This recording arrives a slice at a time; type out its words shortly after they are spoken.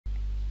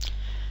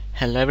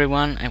Hello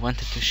everyone, I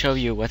wanted to show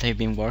you what I've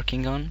been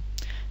working on.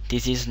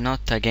 This is not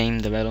a game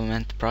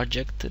development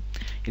project,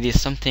 it is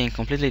something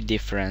completely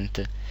different.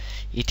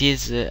 It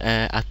is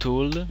a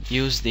tool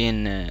used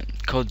in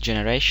code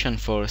generation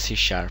for C#.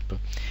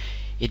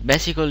 It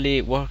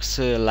basically works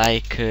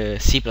like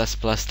C++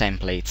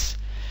 templates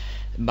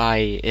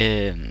by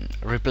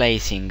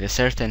replacing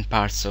certain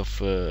parts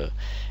of a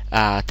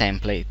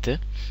template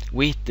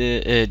with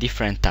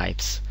different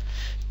types.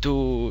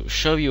 To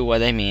show you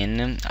what I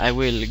mean, I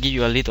will give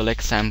you a little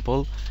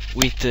example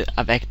with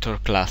a vector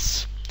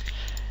class.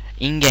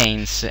 In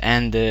games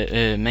and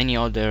many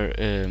other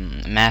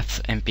math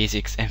and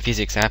physics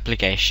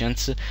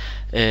applications,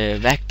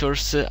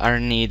 vectors are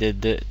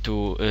needed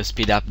to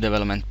speed up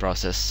development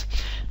process.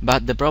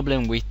 But the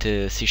problem with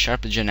C#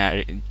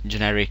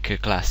 generic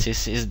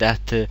classes is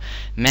that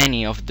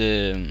many of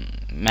the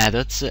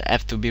methods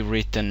have to be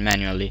written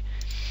manually.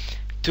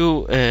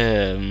 To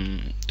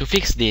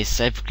fix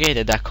this, I've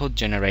created a code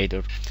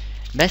generator.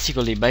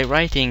 Basically, by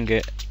writing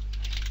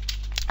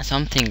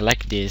something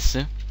like this,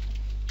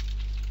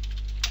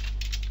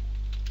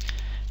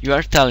 you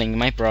are telling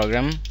my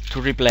program to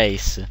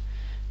replace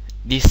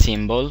this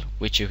symbol,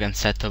 which you can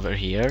set over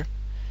here,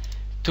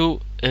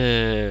 to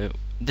the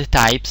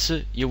types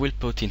you will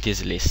put in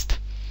this list.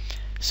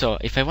 So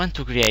if I want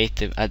to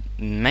create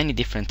many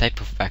different types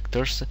of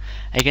vectors,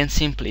 I can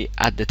simply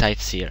add the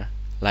types here,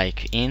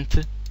 like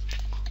int,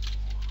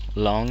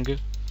 long,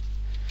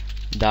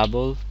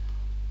 double,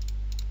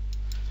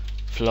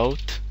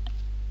 float,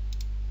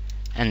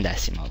 and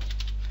decimal,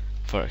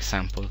 for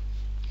example.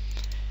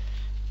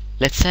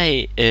 Let's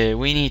say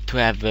we need to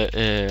have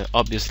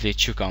obviously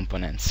two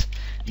components,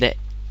 the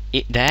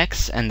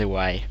x and the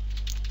y.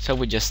 So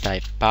we just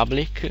type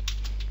public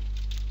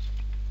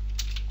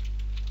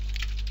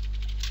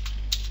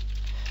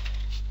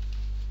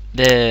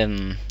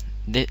the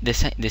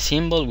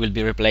symbol will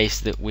be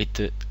replaced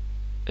with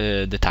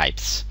the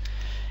types,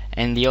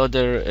 and the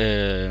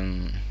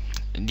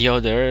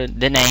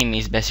name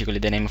is basically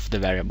the name of the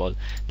variable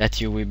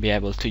that you will be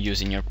able to use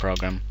in your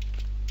program.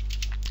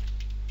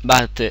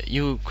 But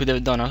you could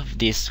have done all of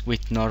this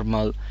with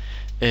normal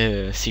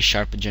C#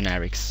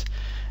 generics.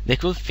 The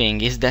cool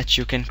thing is that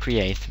you can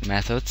create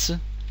methods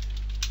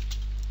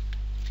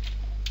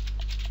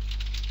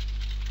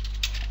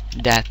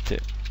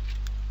that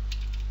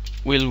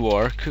will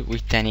work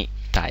with any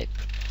type.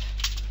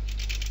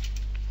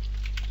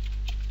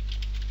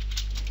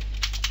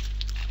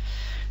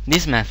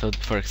 This method,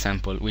 for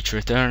example, which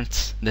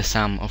returns the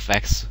sum of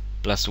x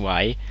plus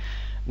y,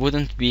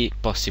 wouldn't be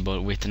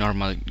possible with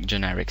normal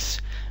generics,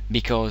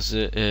 because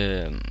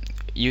the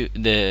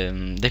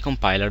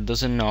compiler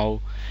doesn't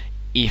know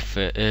if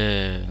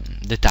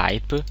the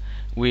type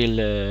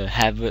will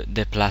have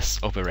the plus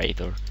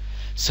operator,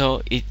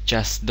 so it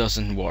just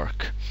doesn't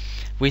work.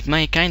 With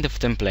my kind of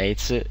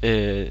templates,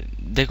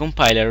 the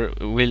compiler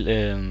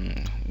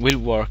will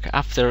work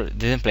after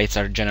the templates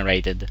are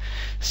generated.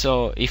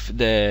 So if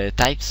the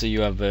types you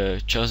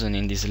have chosen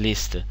in this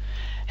list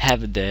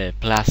have the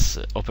plus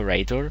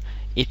operator,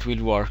 it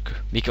will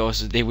work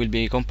because they will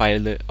be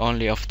compiled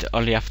only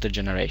after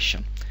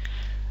generation.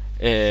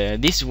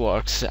 This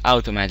works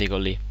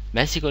automatically.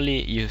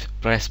 Basically, you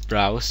press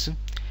browse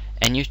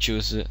and you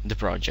choose the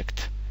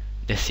project,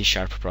 the C#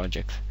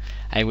 project.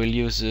 I will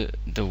use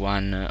the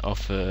one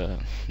of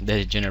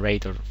the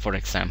generator, for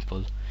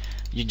example.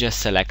 You just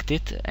select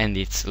it and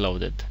it's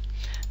loaded.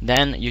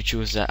 Then you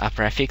choose a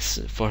prefix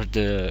for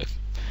the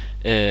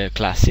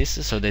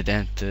classes, so that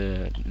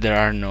there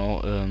are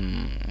no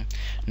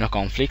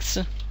conflicts.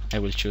 I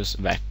will choose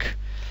vec,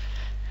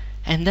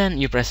 and then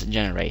you press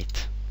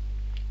generate.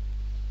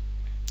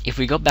 If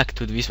we go back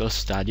to the Visual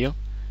Studio,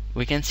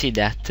 we can see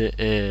that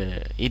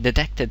it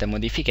detected a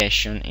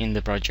modification in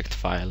the project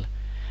file.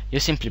 You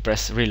simply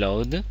press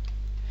reload,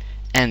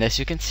 and as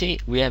you can see,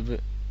 we have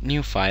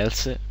new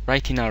files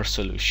right in our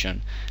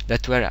solution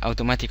that were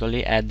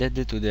automatically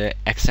added to the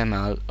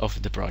XML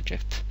of the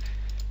project.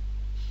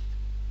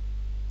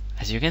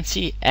 As you can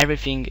see,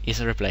 everything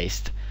is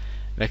replaced.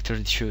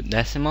 Vector to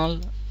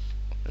decimal,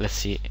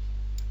 let's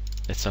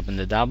open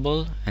the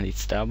double, and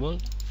it's double,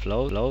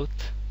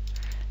 float,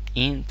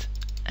 int,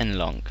 and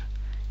long,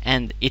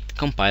 and it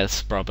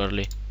compiles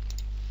properly.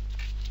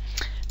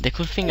 The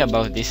cool thing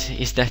about this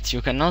is that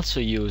you can also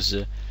use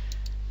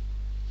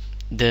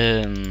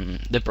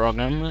the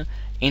program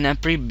in a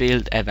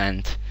pre-built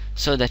event,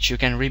 so that you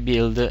can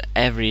rebuild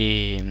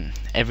every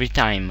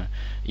time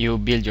you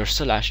build your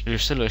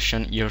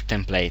solution, your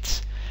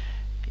templates.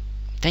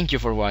 Thank you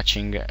for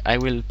watching.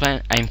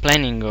 I'm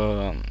planning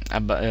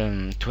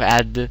to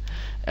add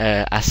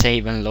a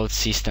save and load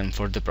system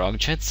for the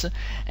projects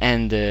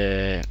and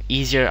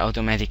easier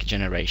automatic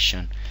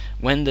generation.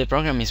 When the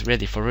program is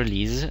ready for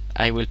release,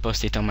 I will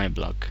post it on my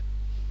blog.